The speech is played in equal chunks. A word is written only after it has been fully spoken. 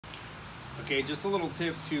Okay, just a little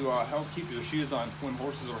tip to help keep your shoes on when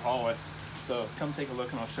horses are hauling. So come take a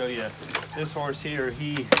look and I'll show you. This horse here,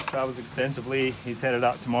 he travels extensively. He's headed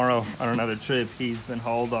out tomorrow on another trip. He's been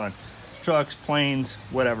hauled on trucks, planes,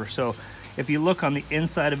 whatever. So if you look on the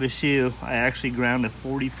inside of his shoe, I actually ground a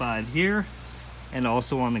 45 here and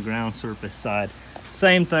also on the ground surface side.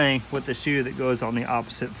 Same thing with the shoe that goes on the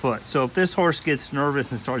opposite foot. So if this horse gets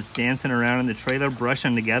nervous and starts dancing around in the trailer,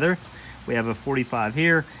 brushing together, we have a 45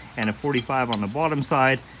 here and a 45 on the bottom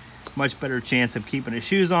side. Much better chance of keeping his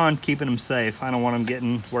shoes on, keeping him safe. I don't want him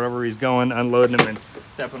getting wherever he's going, unloading him and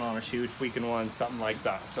stepping on a shoe, tweaking one, something like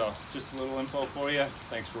that. So just a little info for you.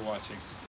 Thanks for watching.